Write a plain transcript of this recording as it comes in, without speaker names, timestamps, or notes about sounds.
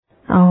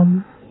ओम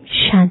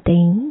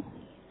शांति।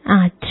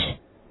 आज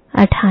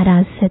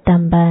 18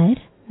 सितंबर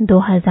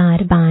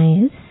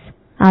 2022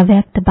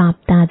 अव्यक्त बाप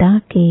दादा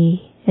के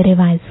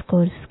रिवाइज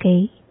कोर्स के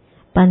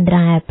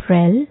 15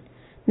 अप्रैल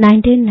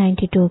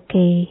 1992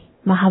 के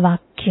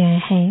महावाक्य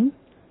हैं।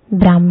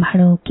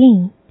 ब्राह्मणों की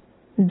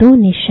दो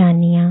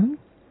निशानियां,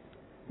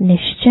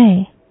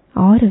 निश्चय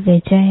और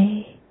विजय।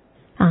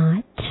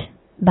 आज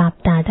बाप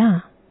दादा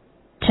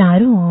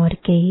चारों ओर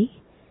के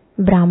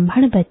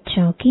ब्राह्मण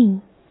बच्चों की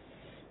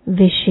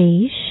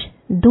विशेष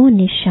दो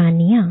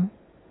निशानियां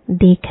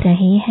देख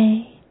रहे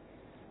हैं।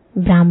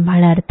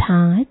 ब्राह्मण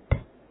अर्थात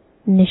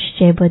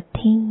निश्चय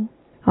बुद्धि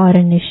और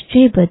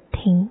निश्चय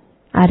बुद्धि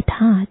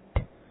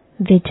अर्थात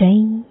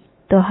विजयी।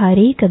 तो हर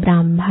एक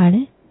ब्राह्मण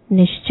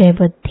निश्चय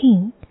बुद्धि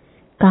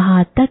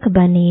कहाँ तक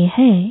बने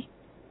हैं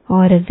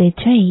और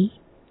विजयी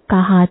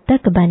कहाँ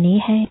तक बने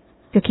हैं,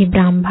 क्योंकि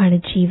ब्राह्मण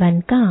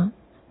जीवन का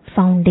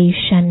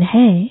फाउंडेशन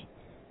है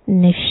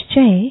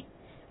निश्चय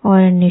और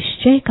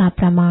निश्चय का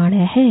प्रमाण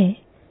है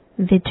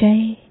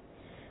विजय।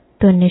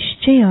 तो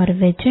निश्चय और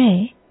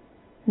विजय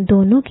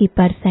दोनों की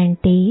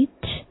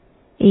परसेंटेज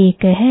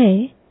एक है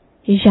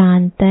या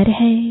अंतर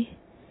है।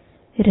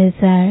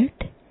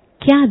 रिजल्ट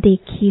क्या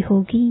देखी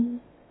होगी?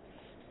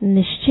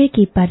 निश्चय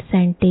की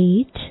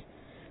परसेंटेज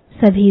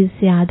सभी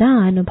ज्यादा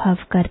अनुभव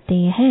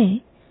करते हैं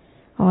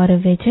और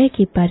विजय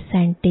की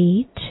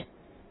परसेंटेज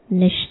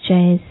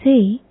निश्चय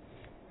से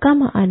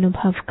कम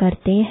अनुभव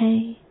करते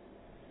हैं।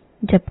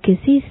 जब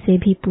किसी से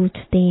भी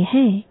पूछते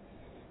हैं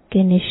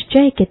कि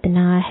निश्चय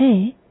कितना है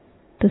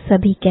तो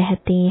सभी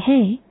कहते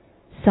हैं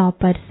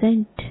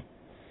 100%,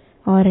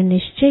 और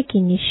निश्चय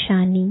की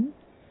निशानी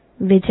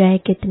विजय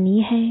कितनी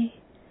है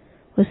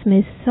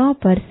उसमें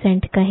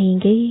 100%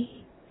 कहेंगे।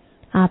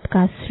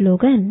 आपका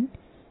स्लोगन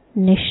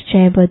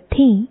निश्चय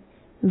बुद्धि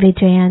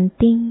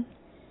विजयंती।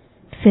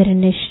 फिर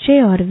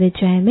निश्चय और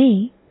विजय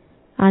में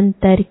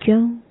अंतर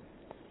क्यों?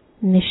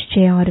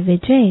 निश्चय और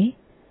विजय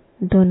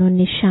दोनों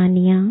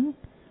निशानियां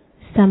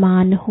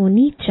समान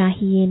होनी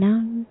चाहिए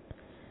ना,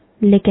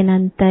 लेकिन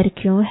अंतर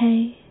क्यों है?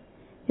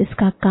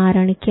 इसका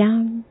कारण क्या?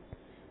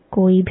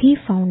 कोई भी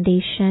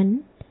फाउंडेशन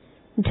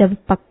जब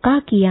पक्का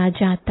किया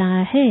जाता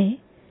है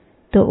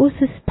तो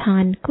उस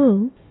स्थान को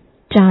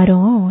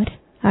चारों ओर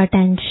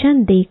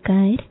अटेंशन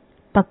देकर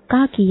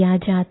पक्का किया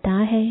जाता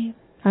है।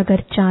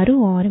 अगर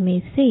चारों ओर में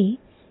से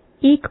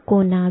एक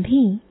कोना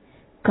भी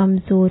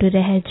कमजोर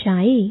रह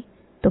जाए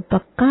तो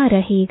पक्का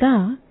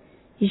रहेगा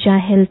या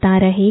हिलता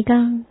रहेगा।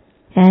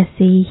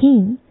 ऐसे ही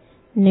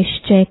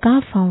निश्चय का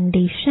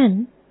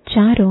फाउंडेशन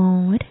चारों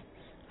ओर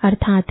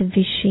अर्थात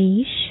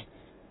विशेष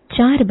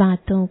 4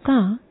 बातों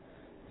का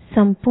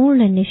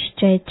संपूर्ण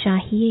निश्चय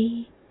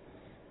चाहिए।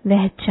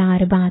 वह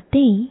 4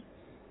 बातें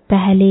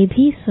पहले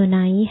भी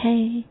सुनाई है।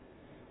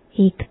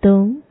 एक तो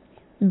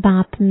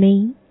बाप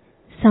में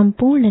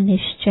संपूर्ण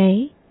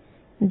निश्चय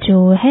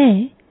जो है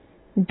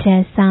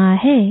जैसा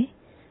है,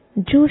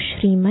 जो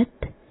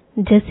श्रीमत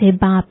जैसे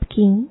बाप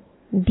की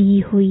दी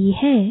हुई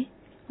है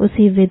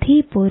उसे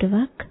विधि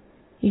पूर्वक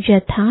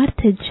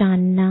यथार्थ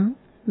जानना,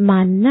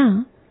 मानना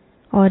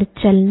और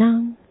चलना।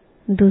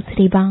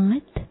 दूसरी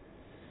बात,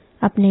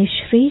 अपने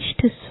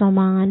श्रेष्ठ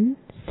समान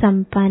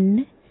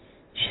संपन्न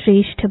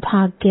श्रेष्ठ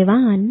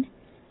भाग्यवान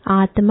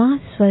आत्मा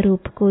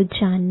स्वरूप को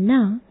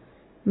जानना,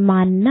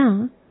 मानना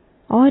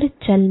और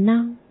चलना।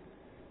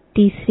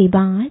 तीसरी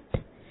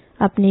बात,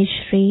 अपने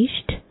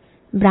श्रेष्ठ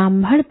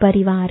ब्राह्मण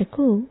परिवार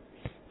को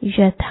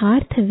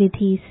यथार्थ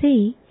विधि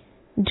से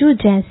जो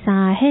जैसा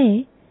है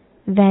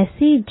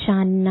वैसे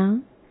जानना,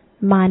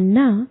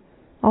 मानना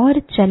और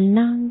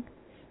चलना।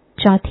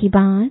 चौथी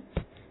बात,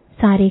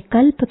 सारे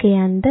कल्प के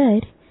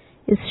अंदर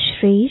इस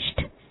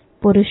श्रेष्ठ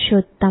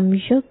पुरुषोत्तम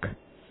युग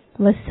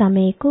व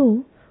समय को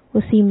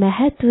उसी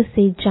महत्व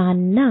से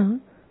जानना,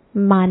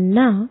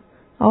 मानना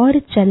और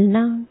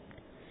चलना।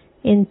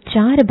 इन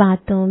 4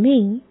 बातों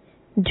में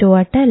जो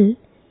अटल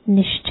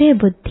निश्चय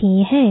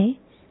बुद्धि है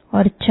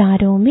और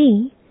चारों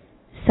में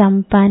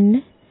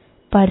संपन्न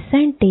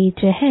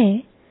परसेंटेज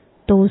है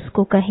तो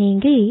उसको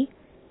कहेंगे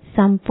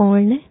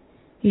संपूर्ण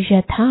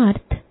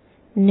यथार्थ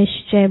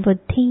निश्चय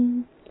बुद्धि।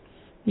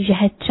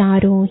 यह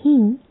चारों ही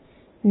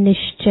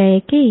निश्चय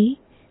के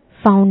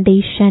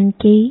फाउंडेशन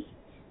के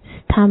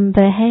स्तंभ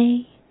है।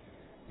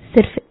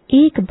 सिर्फ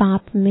एक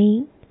बाप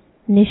में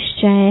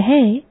निश्चय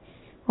है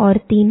और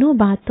तीनों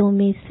बातों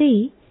में से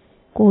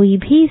कोई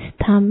भी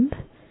स्तंभ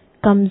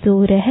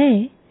कमजोर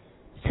है,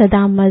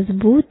 सदा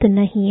मजबूत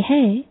नहीं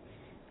है,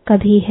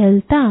 कभी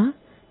हिलता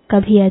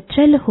कभी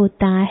अचल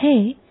होता है,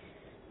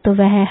 तो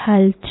वह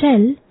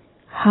हलचल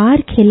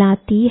हार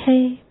खिलाती है,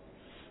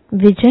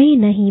 विजयी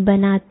नहीं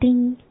बनाती।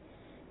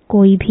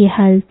 कोई भी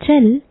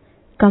हलचल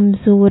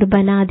कमजोर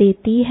बना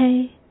देती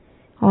है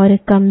और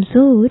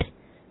कमजोर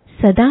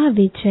सदा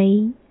विजयी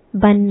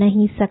बन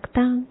नहीं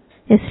सकता।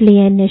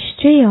 इसलिए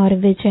निश्चय और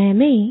विजय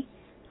में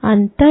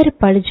अंतर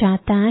पड़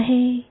जाता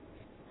है।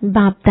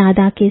 बाप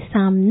दादा के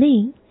सामने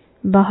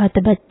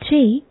बहुत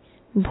बच्चे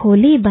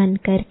भोले बन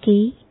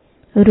करके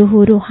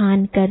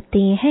रूहान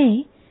करते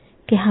हैं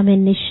कि हमें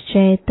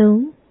निश्चय तो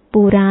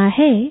पूरा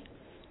है,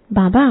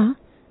 बाबा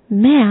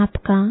मैं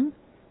आपका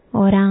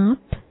और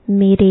आप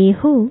मेरे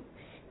हो,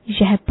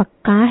 यह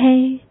पक्का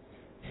है।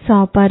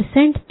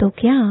 100% तो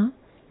क्या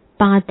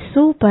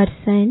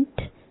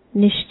 500%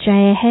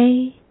 निश्चय है।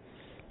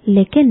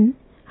 लेकिन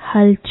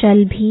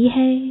हलचल भी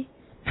है।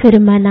 फिर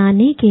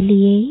मनाने के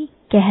लिए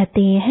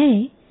कहते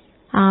हैं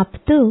आप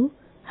तो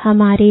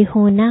हमारे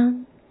होना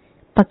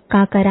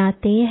पक्का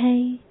कराते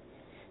हैं।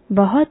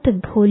 बहुत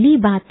भोली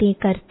बातें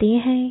करते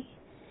हैं।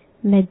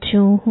 मैं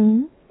जो हूँ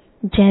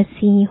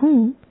जैसी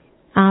हूँ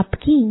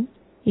आपकी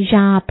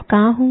या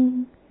आपका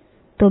हूँ।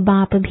 तो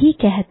बाप भी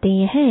कहते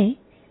हैं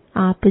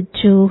आप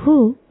जो हो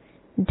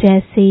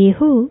जैसे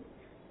हो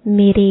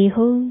मेरे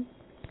हो।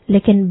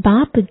 लेकिन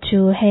बाप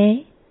जो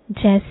है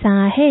जैसा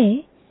है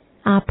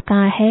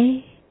आपका है।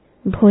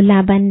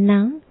 भोला बनना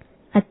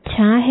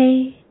अच्छा है।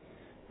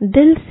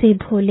 दिल से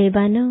भोले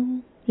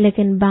बनो,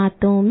 लेकिन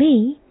बातों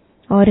में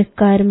और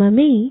कर्म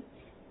में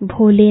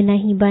भोले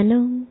नहीं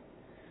बनो।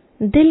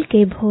 दिल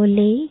के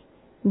भोले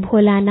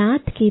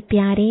भोलानाथ के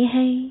प्यारे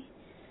हैं।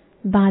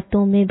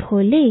 बातों में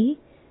भोले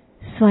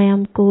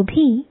स्वयं को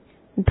भी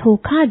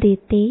धोखा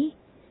देते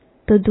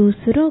तो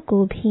दूसरों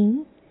को भी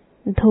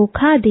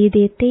धोखा दे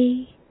देते।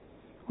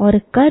 और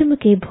कर्म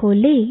के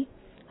भोले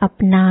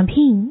अपना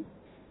भी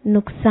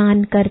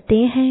नुकसान करते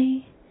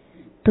हैं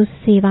तो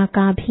सेवा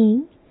का भी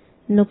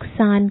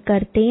नुकसान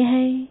करते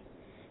हैं।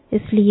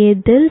 इसलिए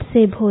दिल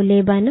से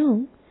भोले बनो,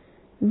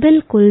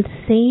 बिल्कुल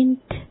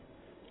सेंट।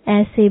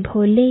 ऐसे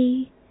भोले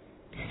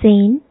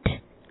सेंट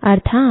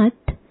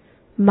अर्थात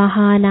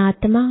महान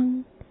आत्मा।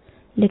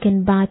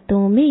 लेकिन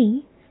बातों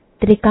में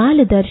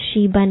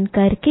त्रिकालदर्शी बन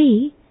करके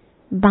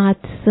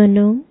बात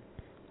सुनो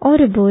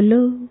और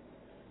बोलो।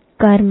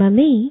 कर्म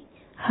में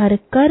हर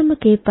कर्म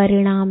के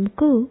परिणाम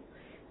को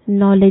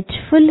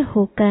नॉलेजफुल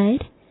होकर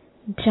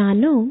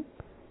जानो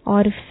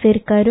और फिर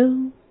करो।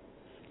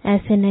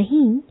 ऐसे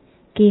नहीं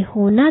कि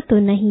होना तो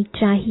नहीं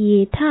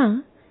चाहिए था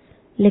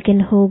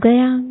लेकिन हो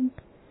गया।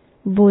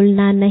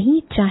 बोलना नहीं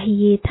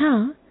चाहिए था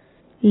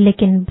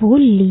लेकिन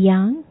बोल लिया।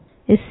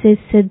 इससे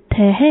सिद्ध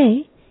है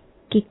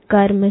कि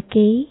कर्म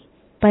के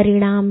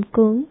परिणाम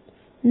को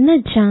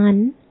न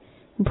जान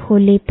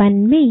भोलेपन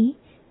में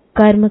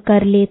कर्म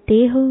कर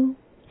लेते हो।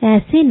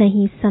 ऐसे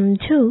नहीं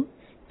समझो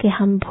कि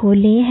हम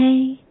भोले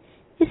हैं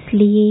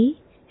इसलिए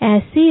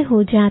ऐसे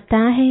हो जाता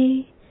है।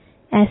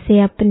 ऐसे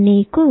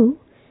अपने को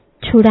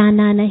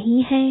छुड़ाना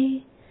नहीं है।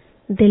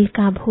 दिल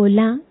का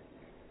भोला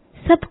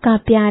सबका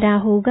प्यारा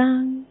होगा।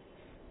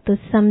 तो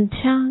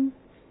समझा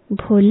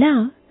भोला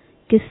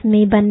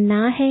किसमें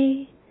बनना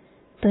है।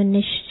 तो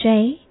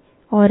निश्चय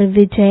और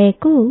विजय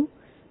को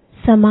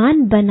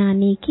समान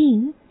बनाने की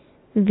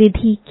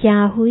विधि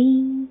क्या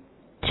हुई।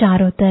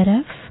 चारों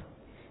तरफ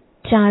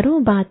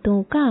चारों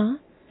बातों का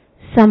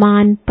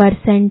समान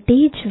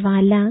परसेंटेज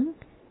वाला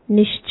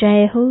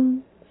निश्चय हो।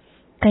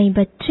 कई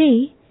बच्चे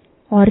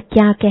और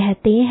क्या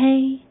कहते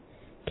हैं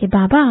कि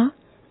बाबा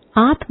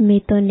आप में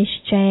तो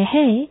निश्चय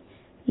है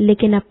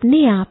लेकिन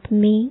अपने आप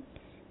में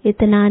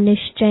इतना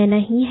निश्चय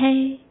नहीं है।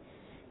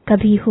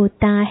 कभी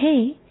होता है,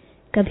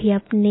 कभी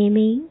अपने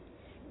में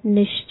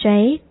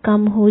निश्चय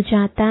कम हो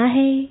जाता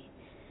है।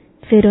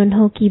 फिर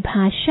उन्हों की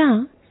भाषा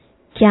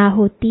क्या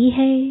होती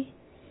है।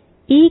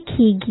 एक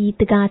ही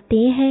गीत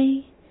गाते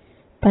हैं,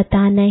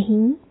 पता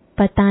नहीं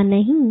पता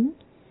नहीं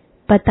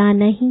पता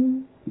नहीं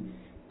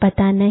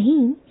पता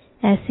नहीं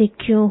ऐसे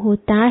क्यों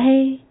होता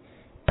है।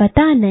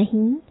 पता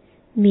नहीं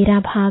मेरा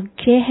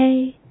भाग्य है।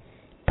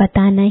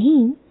 पता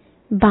नहीं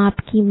बाप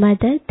की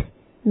मदद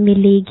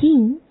मिलेगी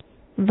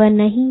व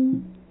नहीं।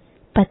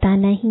 पता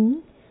नहीं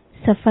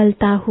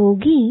सफलता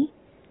होगी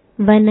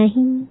व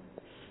नहीं।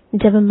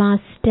 जब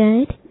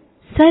मास्टर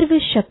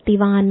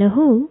सर्वशक्तिवान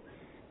हो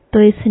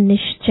तो इस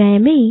निश्चय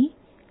में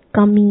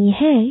कमी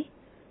है।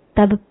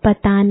 तब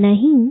पता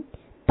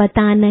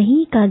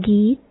नहीं का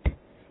गीत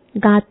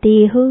गाते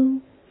हो।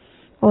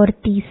 और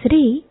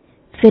तीसरे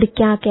फिर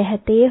क्या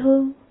कहते हो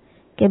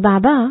कि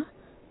बाबा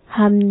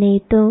हमने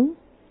तो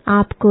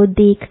आपको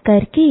देख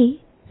करके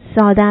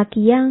सौदा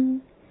किया।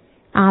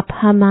 आप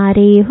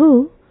हमारे हो,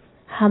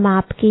 हम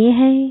आपके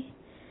हैं।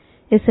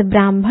 इस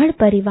ब्राह्मण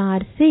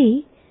परिवार से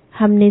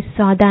हमने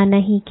सौदा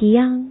नहीं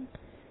किया।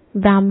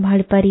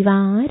 ब्राह्मण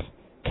परिवार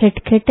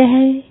खिटखिट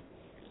है।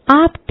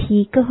 आप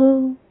ठीक हो।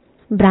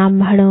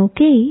 ब्राह्मणों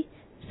के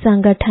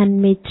संगठन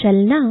में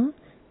चलना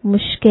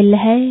मुश्किल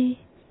है।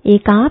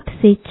 एक आप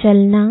से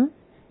चलना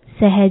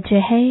सहज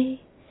है।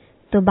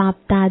 तो बाप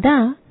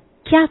दादा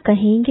क्या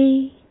कहेंगे।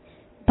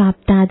 बाप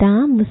दादा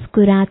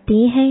मुस्कुराते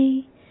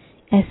हैं।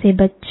 ऐसे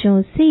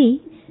बच्चों से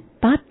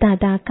बाप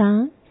दादा का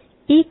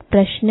एक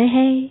प्रश्न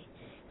है,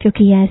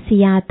 क्योंकि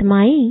ऐसी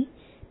आत्माएं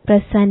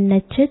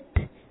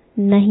प्रसन्नचित्त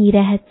नहीं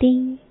रहती।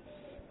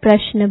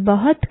 प्रश्न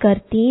बहुत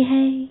करती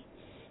हैं,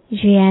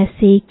 ये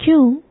ऐसे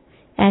क्यों,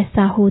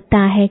 ऐसा होता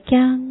है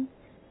क्या।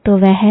 तो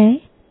वह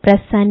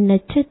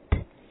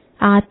प्रसन्नचित्त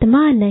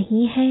आत्मा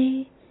नहीं है,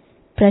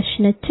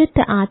 प्रश्नचित्त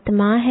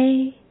आत्मा है।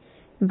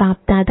 बाप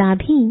दादा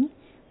भी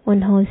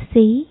उन्हों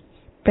से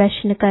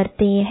प्रश्न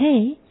करते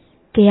हैं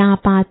कि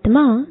आप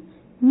आत्मा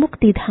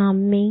मुक्ति धाम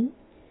में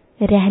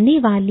रहने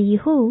वाली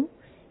हो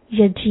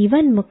या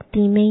जीवन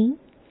मुक्ति में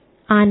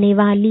आने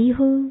वाली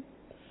हो।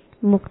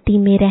 मुक्ति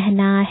में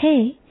रहना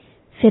है,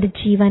 फिर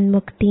जीवन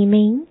मुक्ति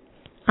में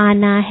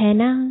आना है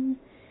ना।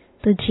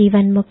 तो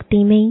जीवन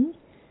मुक्ति में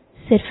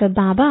सिर्फ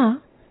बाबा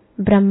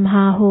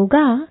ब्रह्मा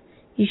होगा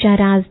या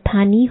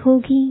राजधानी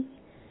होगी?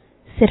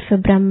 सिर्फ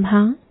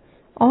ब्रह्मा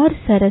और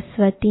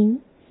सरस्वती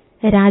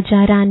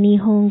राजा रानी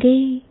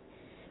होंगे।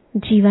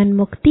 जीवन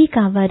मुक्ति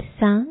का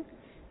वर्षा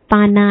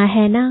पाना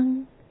है ना।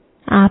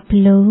 आप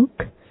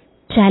लोग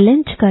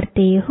चैलेंज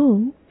करते हो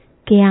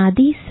कि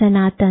आदि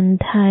सनातन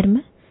धर्म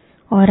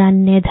और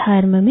अन्य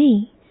धर्म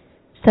में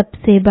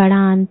सबसे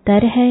बड़ा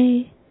अंतर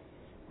है।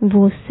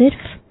 वो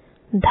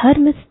सिर्फ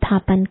धर्म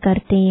स्थापन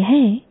करते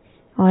हैं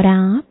और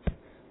आप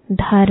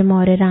धर्म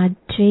और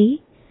राज्य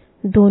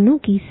दोनों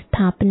की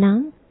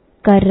स्थापना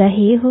कर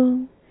रहे हो।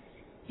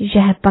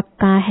 यह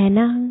पक्का है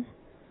ना?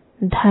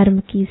 धर्म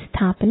की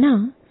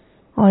स्थापना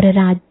और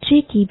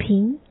राज्य की भी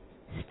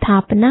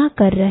स्थापना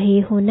कर रहे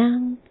हो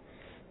ना।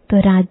 तो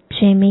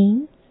राज्य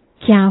में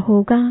क्या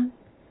होगा?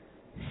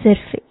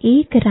 सिर्फ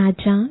एक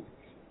राजा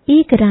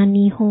एक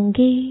रानी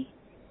होंगे।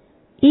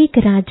 एक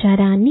राजा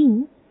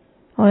रानी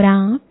और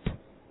आप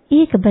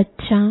एक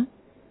बच्चा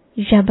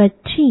या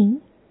बच्ची,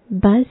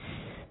 बस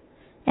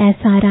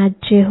ऐसा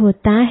राज्य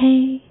होता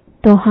है।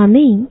 तो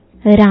हमें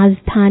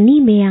राजधानी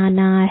में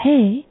आना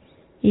है,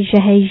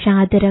 यह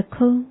याद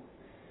रखो।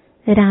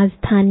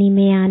 राजधानी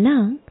में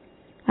आना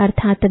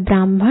अर्थात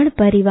ब्राह्मण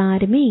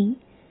परिवार में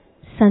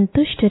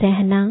संतुष्ट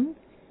रहना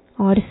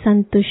और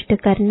संतुष्ट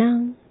करना,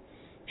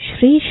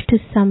 श्रेष्ठ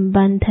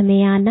संबंध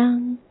में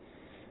आना।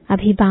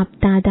 अभी बाप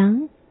दादा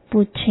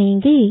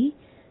पूछेंगे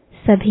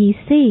सभी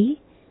से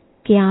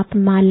कि आप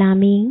माला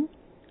में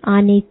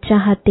आने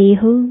चाहते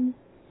हो,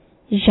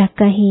 या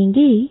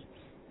कहेंगे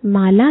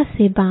माला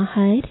से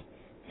बाहर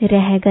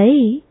रह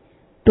गए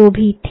तो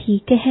भी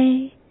ठीक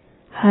है,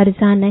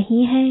 हर्जा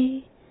नहीं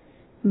है।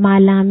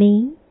 माला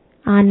में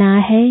आना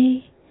है,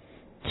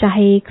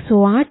 चाहे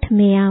 108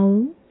 में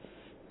आओ,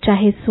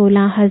 चाहे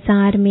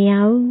 16,000 में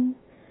आओ,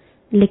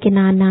 लेकिन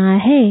आना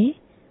है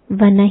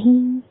व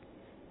नहीं।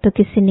 तो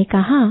किसी ने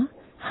कहा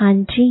हाँ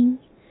जी,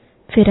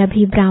 फिर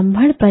अभी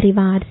ब्राह्मण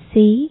परिवार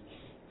से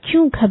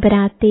क्यों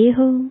घबराते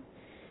हो?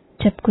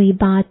 जब कोई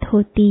बात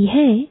होती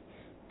है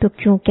तो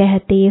क्यों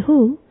कहते हो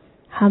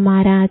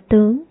हमारा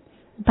तो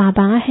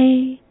बाबा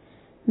है,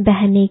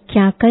 बहनें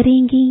क्या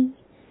करेंगी,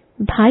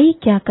 भाई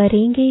क्या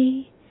करेंगे?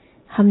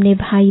 हमने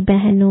भाई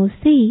बहनों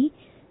से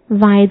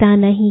वायदा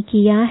नहीं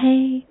किया है।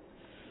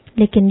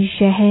 लेकिन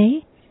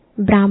यह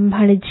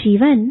ब्राह्मण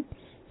जीवन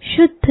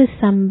शुद्ध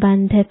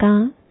संबंध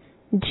का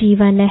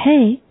जीवन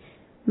है,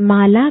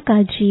 माला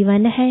का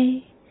जीवन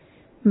है।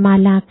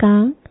 माला का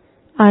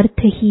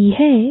अर्थ ही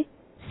है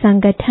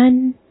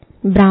संगठन।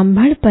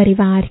 ब्राह्मण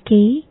परिवार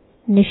के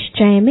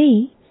निश्चय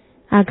में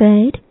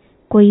अगर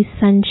कोई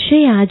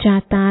संशय आ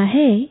जाता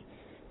है,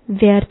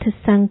 व्यर्थ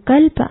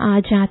संकल्प आ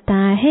जाता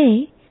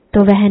है,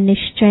 तो वह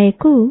निश्चय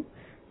को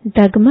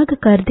डगमग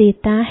कर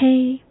देता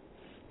है,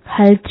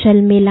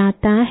 हलचल में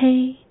लाता है।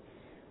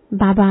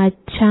 बाबा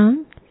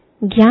अच्छा,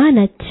 ज्ञान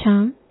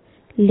अच्छा,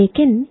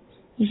 लेकिन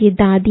ये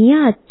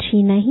दादियां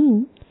अच्छी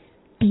नहीं,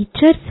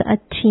 टीचर्स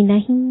अच्छी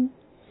नहीं,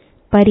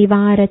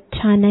 परिवार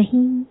अच्छा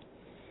नहीं।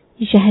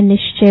 यह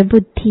निश्चय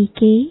बुद्धि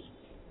के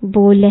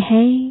बोल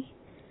हैं।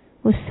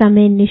 उस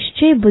समय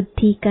निश्चय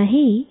बुद्धि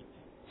कहें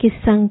कि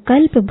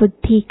संकल्प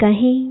बुद्धि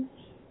कहें।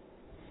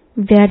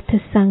 व्यर्थ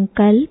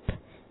संकल्प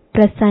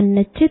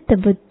प्रसन्न चित्त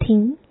बुद्धि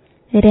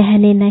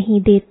रहने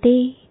नहीं देते।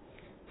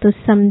 तो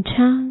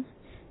समझा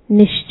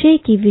निश्चय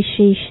की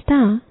विशेषता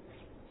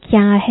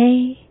क्या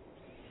है।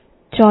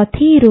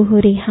 चौथी रूह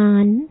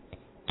रिहान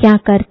क्या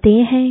करते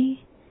हैं?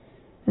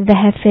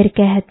 वह फिर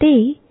कहते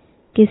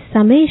कि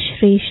समय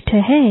श्रेष्ठ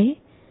है,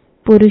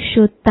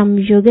 पुरुषोत्तम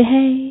युग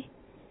है,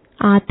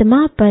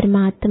 आत्मा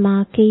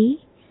परमात्मा के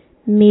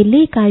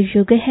मेले का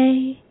युग है।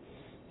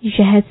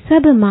 यह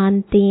सब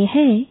मानते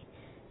हैं,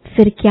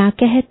 फिर क्या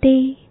कहते?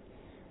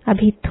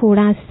 अभी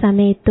थोड़ा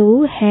समय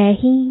तो है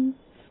ही,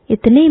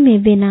 इतने में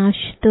विनाश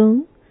तो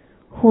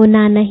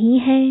होना नहीं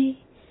है।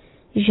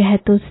 यह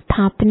तो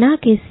स्थापना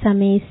के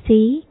समय से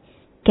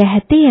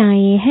कहते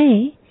आए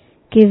हैं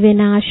कि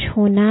विनाश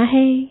होना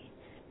है,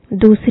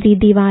 दूसरी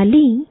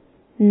दिवाली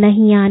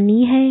नहीं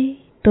आनी है।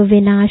 तो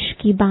विनाश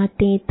की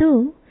बातें तो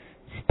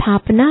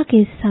स्थापना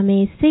के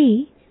समय से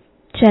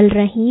चल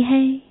रही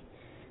हैं।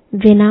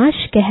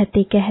 विनाश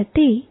कहते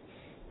कहते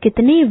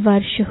कितने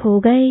वर्ष हो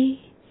गए,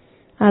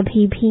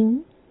 अभी भी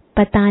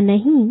पता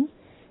नहीं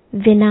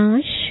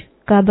विनाश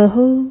कब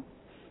हो।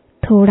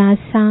 थोड़ा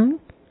सा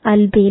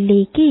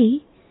अलबेले के,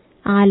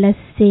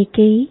 आलस्य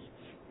के,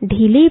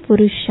 ढीले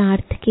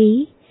पुरुषार्थ के,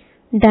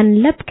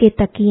 डनलप के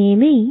तकिए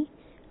में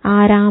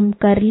आराम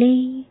कर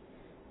लें,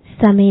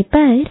 समय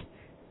पर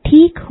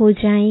ठीक हो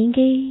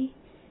जाएंगे।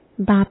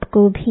 बाप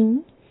को भी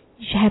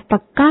यह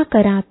पक्का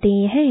कराते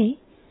हैं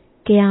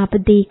कि आप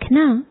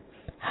देखना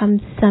हम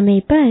समय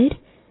पर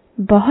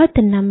बहुत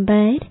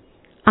नंबर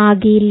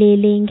आगे ले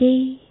लेंगे।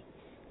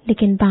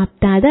 लेकिन बाप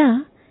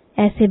दादा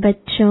ऐसे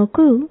बच्चों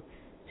को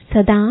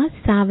सदा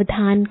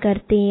सावधान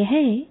करते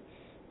हैं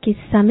कि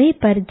समय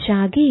पर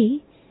जागे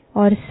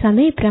और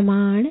समय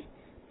प्रमाण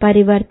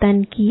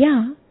परिवर्तन किया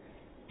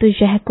तो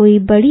यह कोई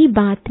बड़ी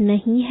बात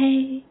नहीं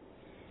है,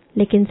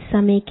 लेकिन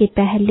समय के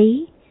पहले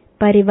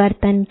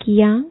परिवर्तन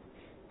किया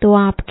तो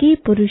आपके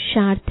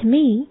पुरुषार्थ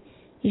में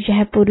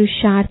यह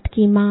पुरुषार्थ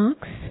की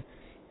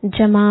मार्क्स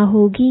जमा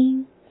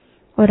होगी,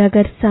 और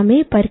अगर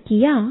समय पर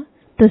किया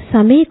तो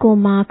समय को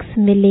मार्क्स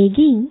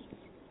मिलेगी,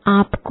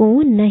 आपको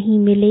नहीं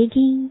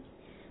मिलेगी।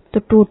 तो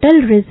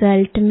टोटल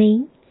रिजल्ट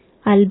में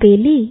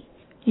अलबेले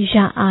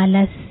या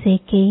आलस्य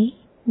के,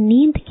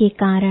 नींद के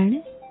कारण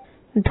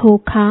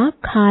धोखा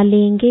खा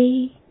लेंगे।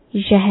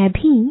 यह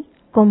भी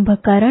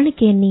कुंभकर्ण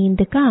के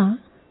नींद का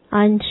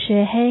अंश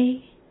है,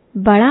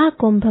 बड़ा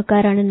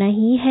कुंभकर्ण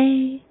नहीं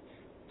है,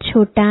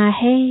 छोटा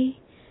है।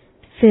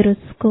 फिर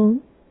उसको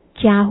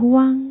क्या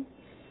हुआ?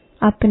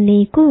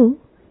 अपने को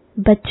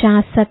बचा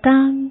सका,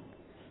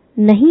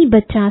 नहीं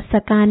बचा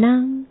सका ना,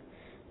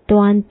 तो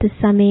अंत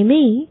समय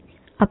में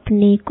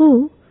अपने को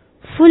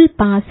फुल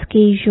पास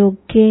के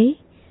योग्य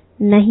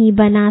नहीं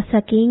बना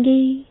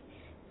सकेंगे।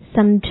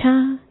 समझा?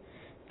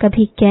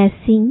 कभी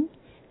कैसी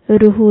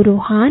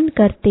रूहान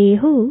करते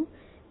हो,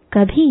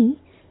 कभी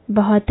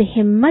बहुत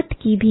हिम्मत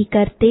की भी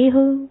करते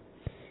हो,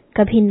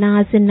 कभी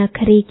नाज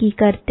नखरे की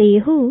करते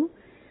हो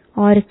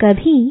और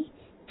कभी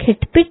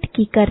खिटपिट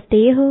की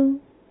करते हो।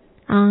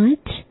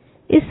 आज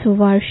इस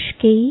वर्ष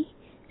के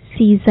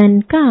सीजन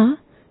का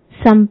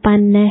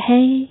संपन्न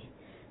है,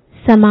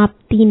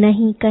 समाप्ति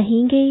नहीं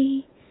कहेंगे,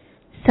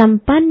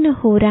 संपन्न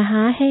हो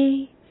रहा है,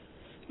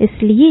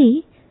 इसलिए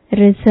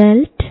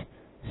रिजल्ट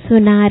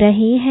सुना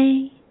रहे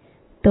हैं।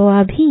 तो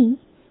अभी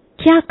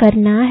क्या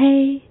करना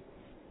है?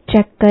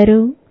 चेक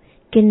करो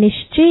कि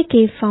निश्चय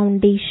के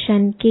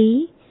फाउंडेशन के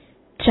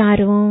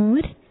चारों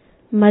ओर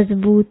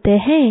मजबूत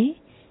है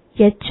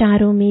या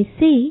चारों में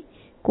से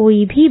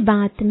कोई भी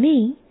बात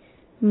में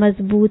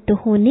मजबूत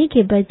होने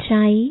के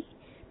बजाय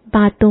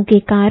बातों के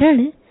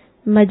कारण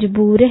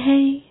मजबूर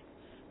है।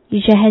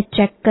 यह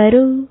चेक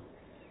करो।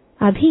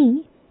 अभी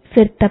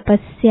फिर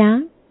तपस्या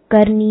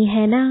करनी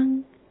है ना?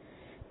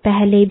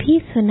 पहले भी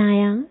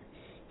सुनाया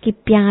कि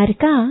प्यार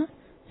का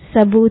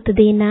सबूत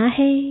देना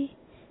है,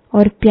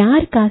 और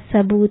प्यार का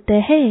सबूत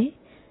है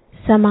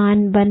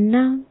समान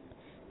बनना।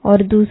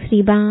 और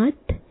दूसरी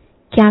बात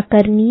क्या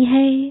करनी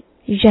है?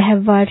 यह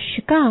वर्ष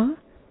का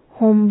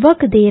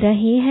होमवर्क दे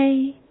रहे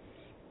हैं।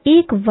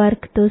 एक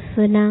वर्क तो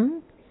सुना,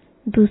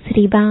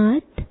 दूसरी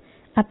बात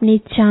अपने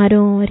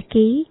चारों ओर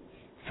के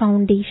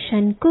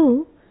फाउंडेशन को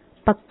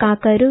पक्का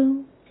करो।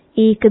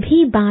 एक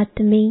भी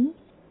बात में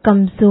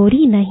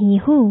कमजोरी नहीं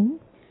हो,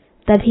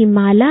 तभी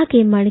माला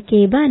के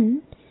मणके बन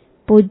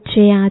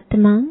पूज्य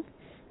आत्मा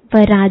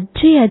व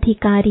राज्य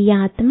अधिकारी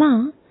आत्मा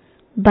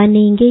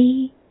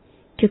बनेंगे।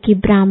 क्योंकि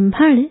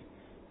ब्राह्मण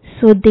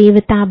सो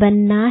देवता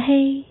बनना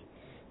है,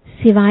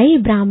 सिवाय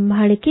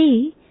ब्राह्मण के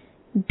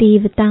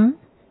देवता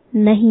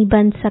नहीं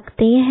बन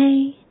सकते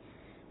हैं।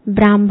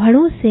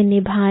 ब्राह्मणों से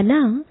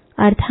निभाना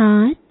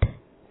अर्थात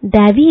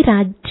दैवी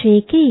राज्य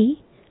के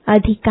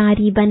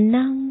अधिकारी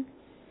बनना,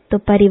 तो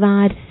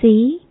परिवार से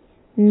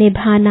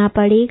निभाना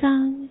पड़ेगा,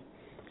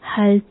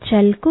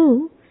 हलचल को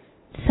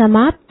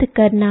समाप्त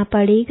करना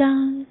पड़ेगा।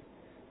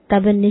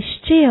 तब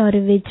निश्चय और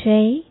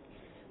विजय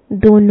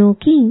दोनों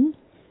की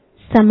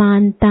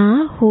समानता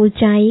हो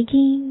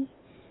जाएगी।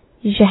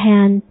 यह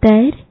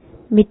अंतर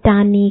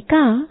मिटाने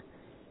का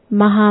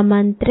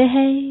महामंत्र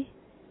है।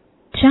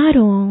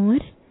 चारों ओर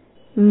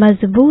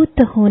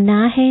मजबूत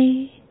होना है।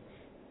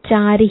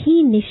 4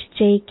 ही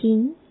निश्चय की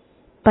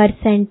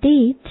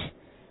परसेंटेज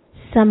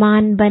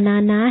समान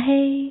बनाना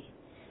है।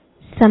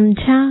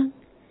 समझा?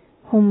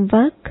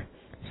 होमवर्क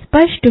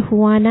स्पष्ट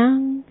हुआ ना?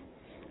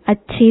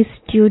 अच्छे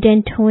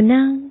स्टूडेंट होना,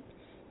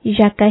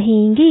 या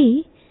कहेंगे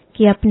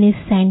कि अपने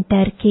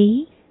सेंटर के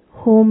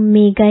होम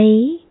में गए,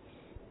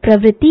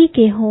 प्रवृत्ति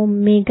के होम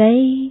में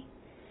गए,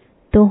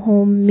 तो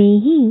होम में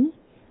ही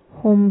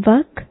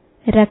होमवर्क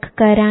रख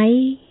कर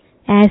आए,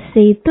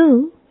 ऐसे तो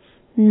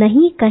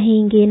नहीं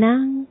कहेंगे ना।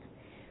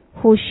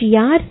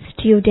 होशियार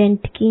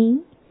स्टूडेंट की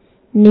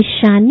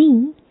निशानी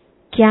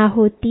क्या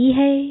होती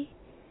है?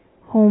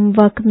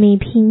 होमवर्क में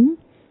भी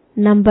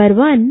नंबर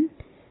 1,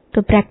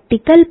 तो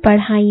प्रैक्टिकल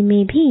पढ़ाई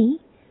में भी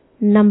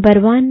नंबर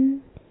 1,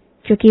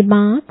 क्योंकि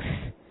मार्क्स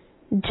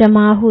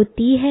जमा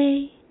होती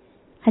है।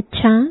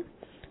 अच्छा,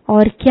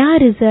 और क्या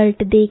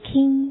रिजल्ट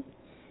देखें?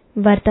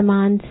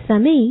 वर्तमान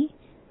समय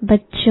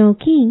बच्चों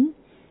की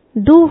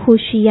 2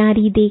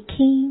 होशियारी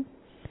देखें।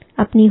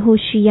 अपनी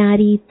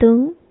होशियारी तो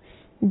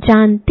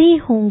जानते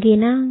होंगे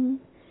ना।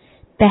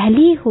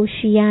 पहली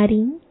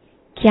होशियारी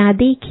क्या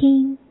देखी?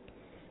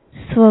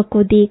 स्व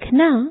को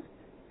देखना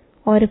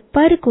और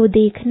पर को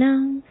देखना।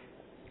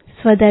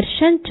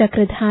 स्वदर्शन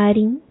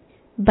चक्रधारी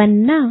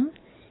बनना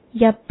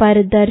या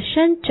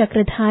परदर्शन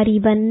चक्रधारी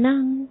बनना,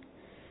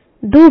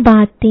 2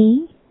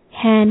 बातें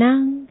है ना।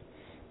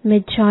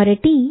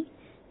 मेजॉरिटी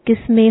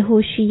किसमें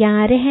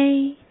होशियार है?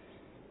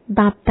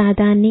 बाप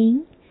दादा ने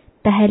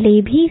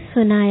पहले भी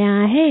सुनाया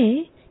है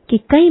कि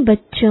कई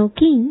बच्चों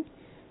की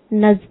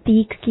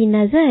नजदीक की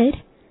नजर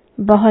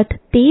बहुत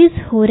तेज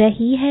हो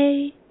रही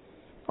है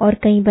और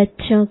कई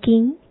बच्चों की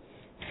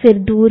फिर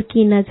दूर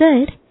की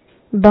नजर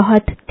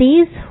बहुत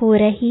तेज हो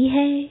रही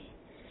है,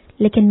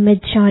 लेकिन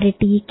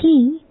मेजॉरिटी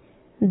की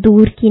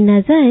दूर की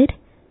नजर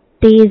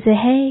तेज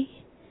है,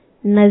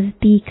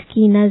 नजदीक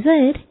की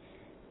नजर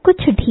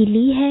कुछ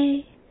ढीली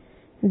है।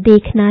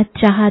 देखना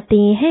चाहते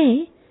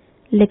हैं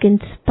लेकिन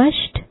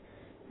स्पष्ट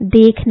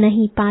देख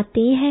नहीं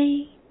पाते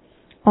हैं।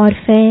 और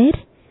फिर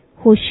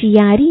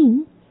होशियारी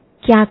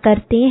क्या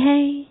करते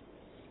हैं?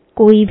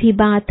 कोई भी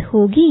बात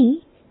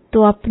होगी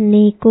तो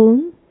अपने को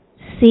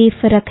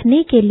सेफ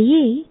रखने के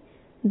लिए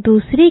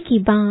दूसरे की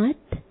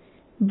बात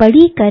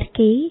बड़ी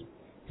करके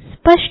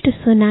स्पष्ट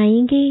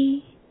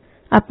सुनाएंगे,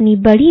 अपनी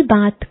बड़ी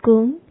बात को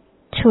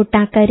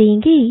छोटा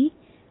करेंगे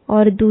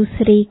और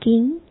दूसरे की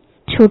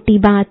छोटी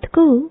बात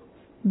को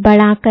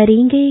बड़ा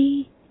करेंगे।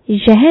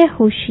 यह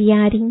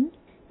होशियारी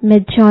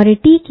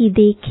मेजॉरिटी की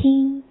देखी।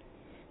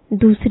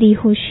 दूसरी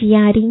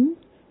होशियारी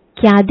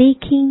क्या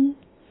देखी?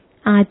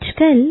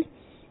 आजकल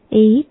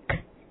एक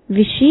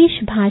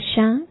विशेष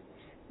भाषा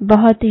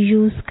बहुत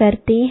यूज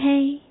करते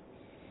हैं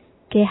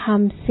कि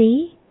हमसे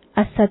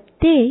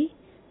असत्य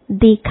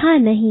देखा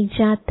नहीं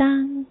जाता,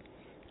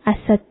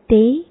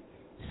 असत्य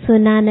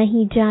सुना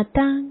नहीं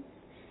जाता,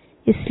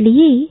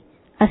 इसलिए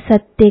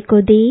असत्य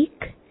को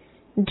देख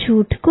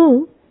झूठ को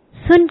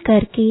सुन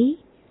करके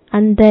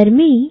अंदर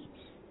में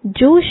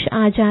जोश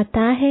आ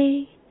जाता है।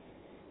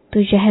 तो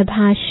यह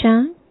भाषा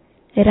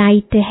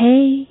राइट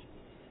है।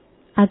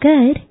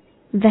 अगर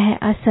वह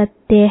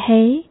असत्य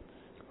है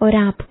और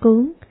आपको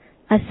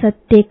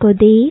असत्य को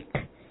देख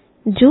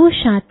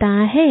जोश आता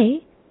है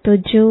तो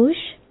जोश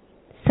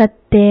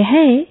सत्य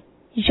है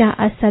या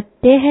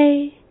असत्य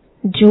है?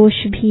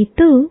 जोश भी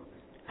तो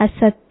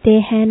असत्य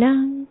है ना।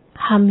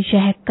 हम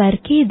यह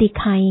करके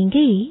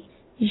दिखाएंगे।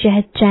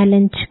 यह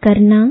चैलेंज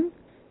करना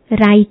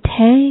राइट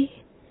है।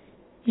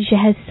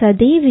 यह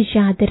सदैव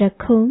याद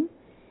रखो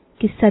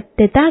कि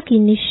सत्यता की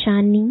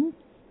निशानी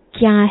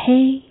क्या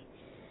है।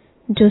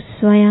 जो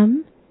स्वयं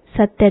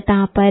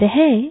सत्यता पर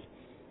है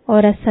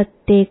और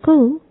असत्य को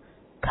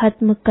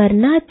खत्म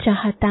करना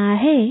चाहता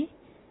है।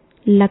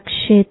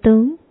 लक्ष्य तो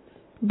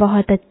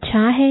बहुत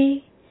अच्छा है,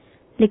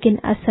 लेकिन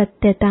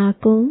असत्यता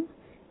को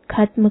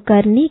खत्म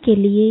करने के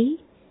लिए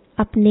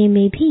अपने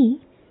में भी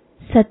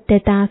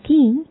सत्यता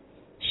की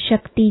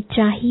शक्ति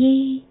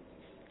चाहिए।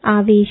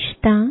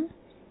 आवेशता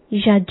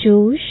या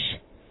जोश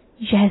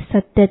यह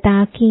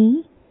सत्यता की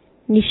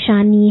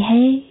निशानी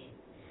है।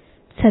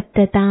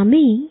 सत्यता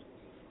में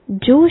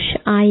जोश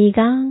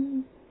आएगा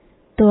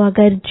तो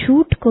अगर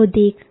झूठ को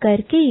देख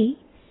करके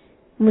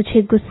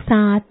मुझे गुस्सा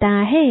आता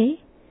है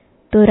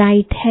तो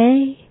राइट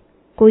है।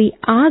 कोई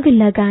आग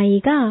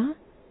लगाएगा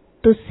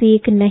तो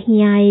सेक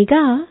नहीं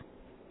आएगा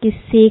कि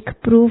सेक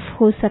प्रूफ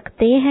हो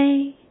सकते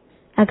हैं।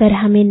 अगर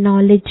हमें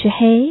नॉलेज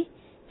है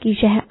कि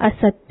यह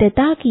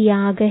असत्यता की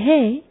आग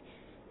है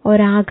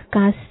और आग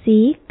का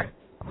सेक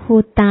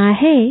होता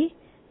है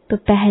तो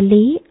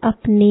पहले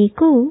अपने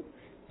को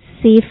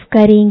सेफ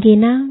करेंगे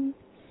ना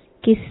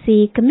कि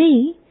सेक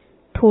में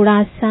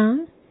थोड़ा सा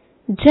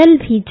जल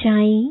भी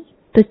जाए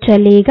तो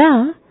चलेगा,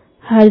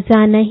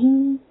 हर्जा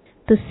नहीं।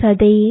 तो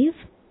सदैव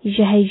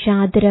यह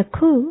याद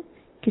रखो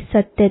कि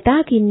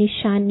सत्यता की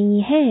निशानी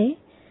है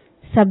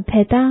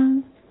सभ्यता।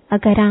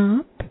 अगर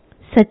आप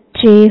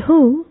सच्चे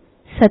हो,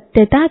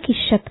 सत्यता की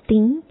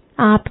शक्ति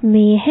आप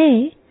में है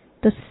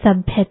तो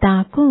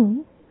सभ्यता को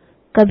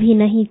कभी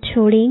नहीं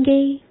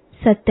छोड़ेंगे।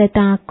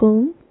 सत्यता को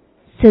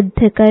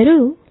सिद्ध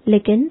करो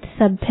लेकिन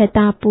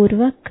सभ्यता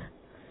पूर्वक।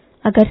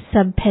 अगर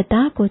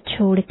सभ्यता को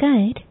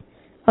छोड़कर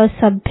और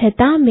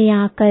सभ्यता में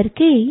आकर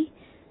के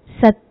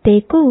सत्य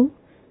को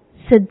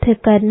सिद्ध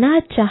करना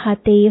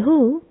चाहते हो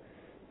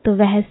तो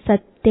वह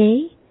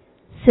सत्य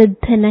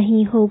सिद्ध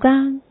नहीं होगा।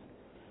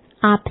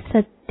 आप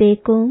सत्य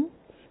को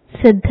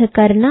सिद्ध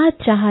करना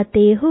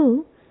चाहते हो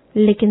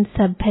लेकिन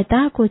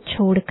सभ्यता को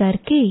छोड़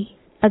करके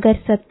अगर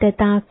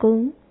सत्यता को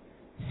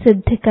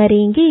सिद्ध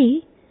करेंगे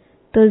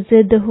तो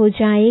जिद हो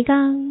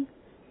जाएगा,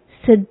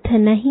 सिद्ध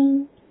नहीं।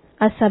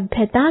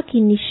 असभ्यता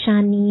की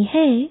निशानी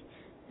है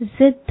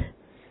जिद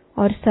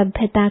और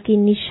सभ्यता की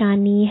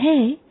निशानी है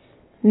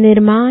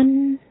निर्माण।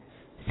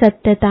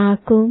 सत्यता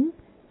को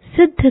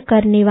सिद्ध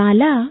करने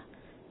वाला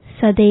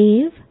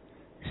सदैव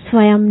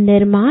स्वयं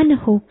निर्माण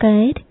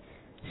होकर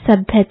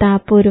सभ्यता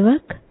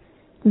पूर्वक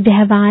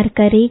व्यवहार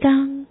करेगा।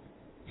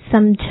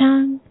 समझा?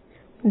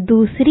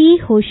 दूसरी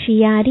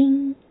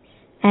होशियारी,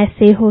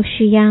 ऐसे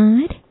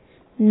होशियार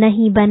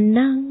नहीं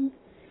बनना।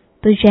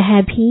 तो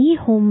यह भी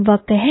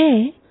होमवर्क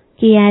है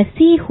कि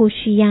ऐसी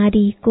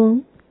होशियारी को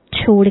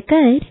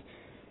छोड़कर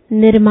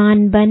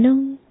निर्माण बनो।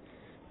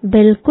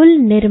 बिल्कुल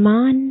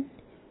निर्माण।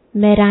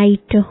 मैं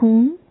राइट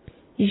हूँ,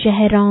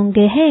 यह रॉन्ग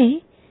है,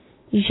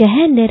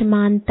 यह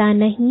निर्माणता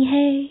नहीं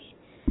है।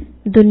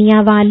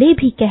 दुनिया वाले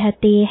भी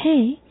कहते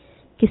हैं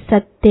कि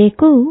सत्य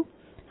को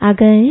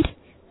अगर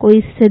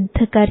कोई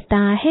सिद्ध करता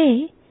है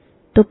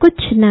तो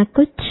कुछ न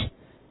कुछ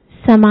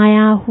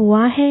समाया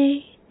हुआ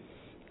है।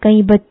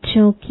 कई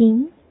बच्चों की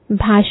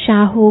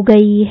भाषा हो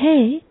गई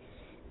है,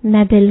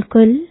 मैं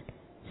बिल्कुल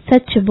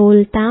सच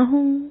बोलता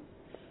हूँ,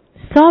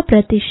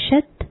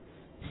 100%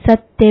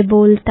 सत्य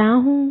बोलता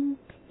हूँ,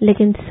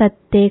 लेकिन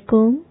सत्य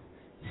को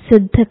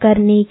सिद्ध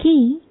करने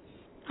की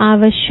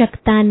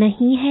आवश्यकता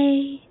नहीं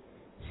है।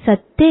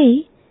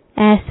 सत्य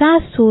ऐसा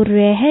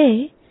सूर्य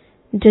है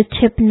जो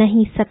छिप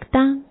नहीं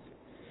सकता।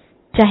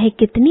 चाहे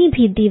कितनी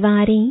भी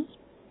दीवारें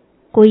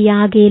कोई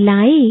आगे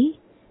लाए,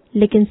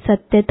 लेकिन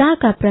सत्यता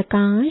का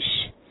प्रकाश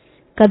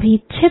कभी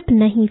छिप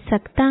नहीं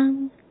सकता।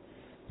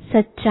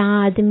 सच्चा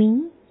आदमी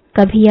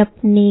कभी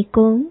अपने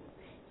को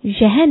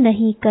यह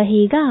नहीं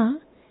कहेगा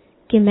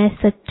कि मैं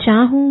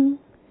सच्चा हूँ,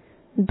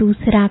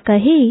 दूसरा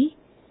कहे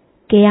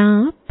कि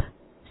आप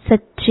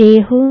सच्चे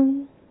हो।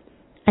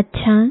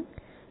 अच्छा,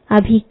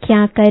 अभी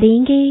क्या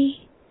करेंगे?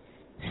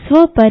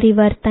 स्व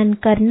परिवर्तन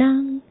करना,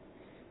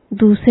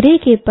 दूसरे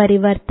के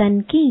परिवर्तन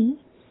की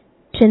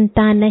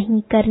चिंता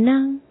नहीं करना।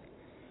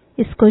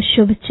 इसको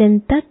शुभ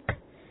चिंतक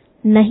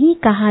नहीं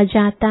कहा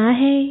जाता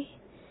है।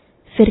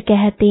 फिर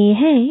कहते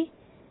हैं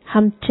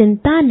हम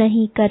चिंता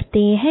नहीं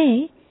करते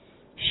हैं,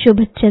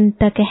 शुभ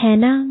चिंतक है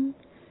ना।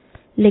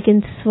 लेकिन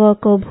स्व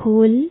को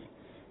भूल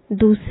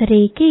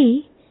दूसरे के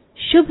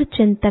शुभ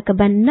चिंतक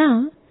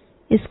बनना,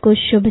 इसको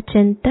शुभ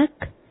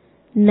चिंतक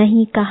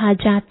नहीं कहा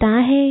जाता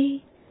है।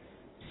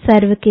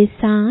 सर्व के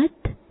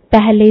साथ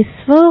पहले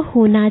स्व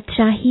होना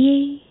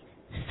चाहिए,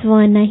 स्व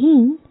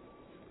नहीं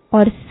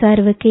और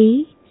सर्व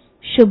के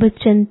शुभ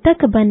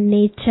चिंतक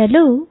बनने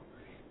चलो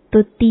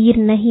तो तीर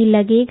नहीं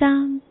लगेगा,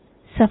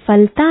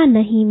 सफलता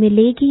नहीं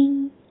मिलेगी।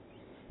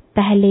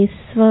 पहले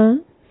स्व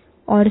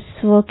और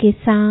स्व के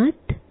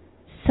साथ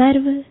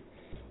सर्व,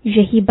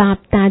 यही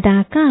बाप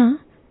दादा का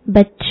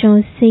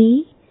बच्चों से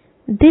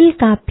दिल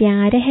का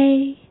प्यार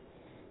है।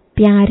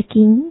 प्यार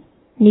की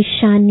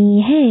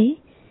निशानी है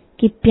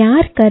कि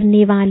प्यार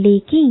करने वाले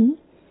की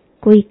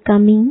कोई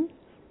कमी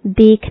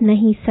देख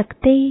नहीं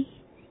सकते,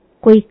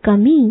 कोई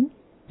कमी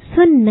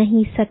सुन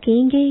नहीं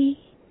सकेंगे,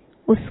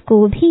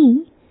 उसको भी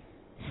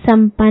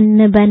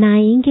संपन्न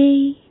बनाएंगे।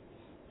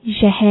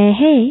 यह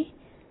है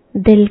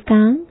दिल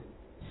का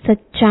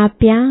सच्चा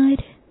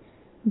प्यार।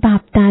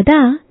 बाप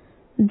दादा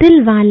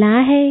दिल वाला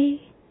है,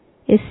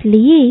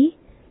 इसलिए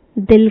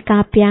दिल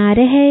का प्यार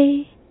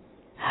है।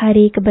 हर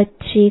एक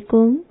बच्चे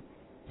को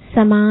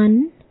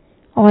समान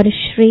और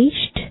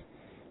श्रेष्ठ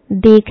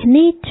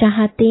देखने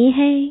चाहते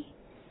हैं।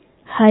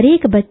 हर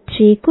एक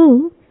बच्चे को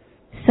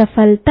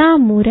सफलता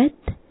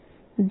मूरत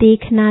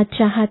देखना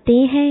चाहते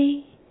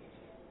हैं।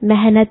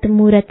 मेहनत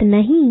मूरत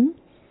नहीं,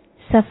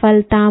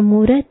 सफलता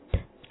मूरत।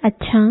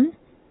 अच्छा,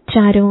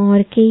 चारों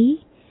ओर के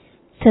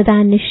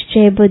सदा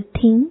निश्चय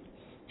बुद्धि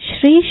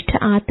श्रेष्ठ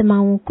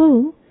आत्माओं को,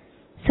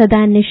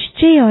 सदा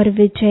निश्चय और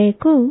विजय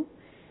को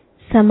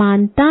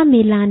समानता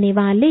में लाने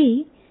वाले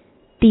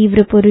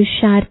तीव्र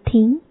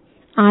पुरुषार्थी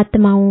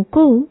आत्माओं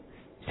को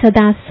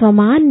सदा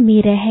स्वमान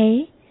में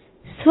रहे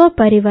स्व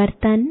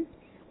परिवर्तन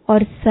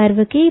और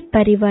सर्व के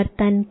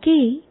परिवर्तन के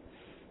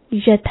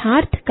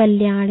यथार्थ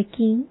कल्याण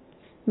की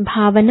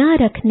भावना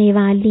रखने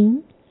वाली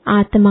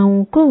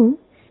आत्माओं को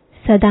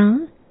सदा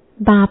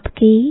बाप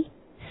के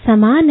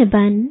समान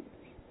बन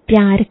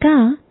प्यार का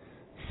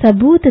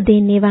सबूत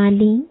देने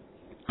वाली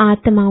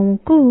आत्माओं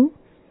को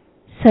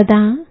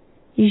सदा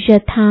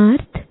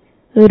यथार्थ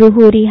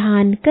रूह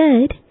रिहान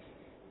कर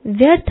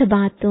व्यर्थ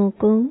बातों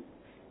को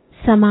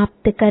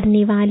समाप्त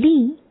करने वाली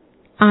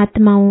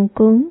आत्माओं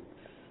को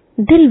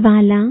दिल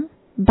वाला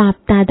बाप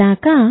दादा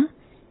का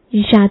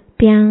याद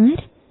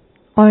प्यार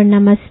और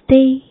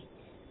नमस्ते।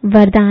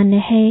 वरदान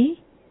है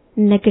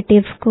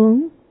नेगेटिव को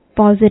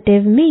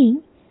पॉजिटिव में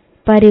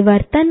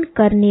परिवर्तन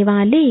करने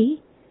वाले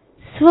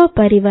स्व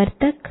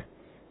परिवर्तक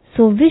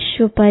सो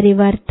विश्व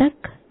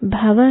परिवर्तक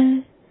भव।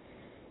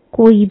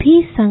 कोई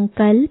भी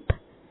संकल्प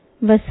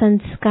व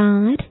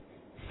संस्कार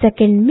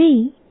सेकंड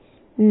में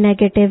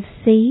नेगेटिव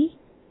से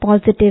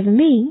पॉजिटिव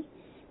में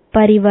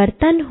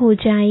परिवर्तन हो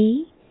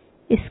जाए,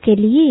 इसके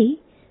लिए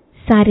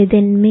सारे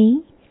दिन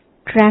में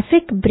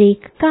ट्रैफिक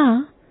ब्रेक का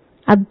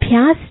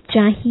अभ्यास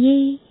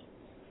चाहिए।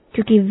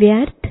 क्योंकि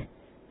व्यर्थ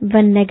व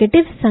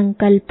नेगेटिव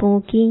संकल्पों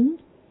की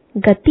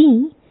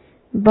गति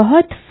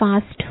बहुत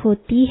फास्ट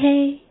होती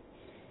है।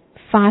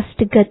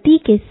 फास्ट गति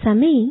के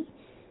समय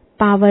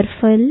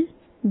पावरफुल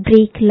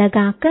ब्रेक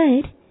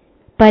लगाकर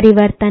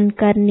परिवर्तन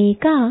करने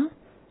का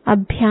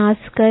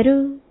अभ्यास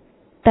करो,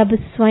 तब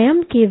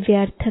स्वयं के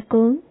व्यर्थ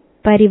को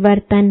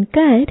परिवर्तन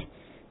कर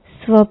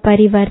स्व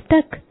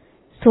परिवर्तक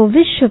सो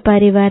विश्व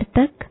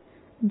परिवर्तक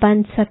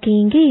बन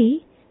सकेंगे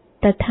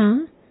तथा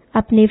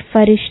अपने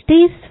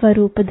फरिश्ते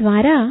स्वरूप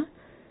द्वारा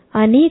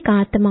अनेक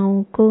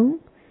आत्माओं को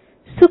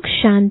सुख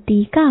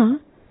शांति का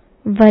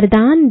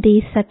वरदान दे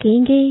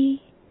सकेंगे।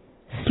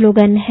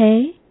 स्लोगन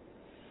है,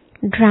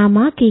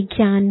 ड्रामा के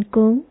ज्ञान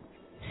को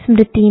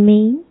स्मृति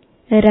में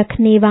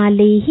रखने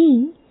वाले ही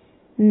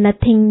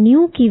नथिंग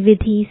न्यू की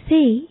विधि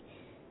से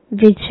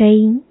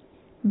विजयी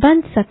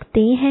बन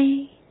सकते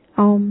हैं।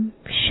 ओम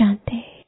शांति।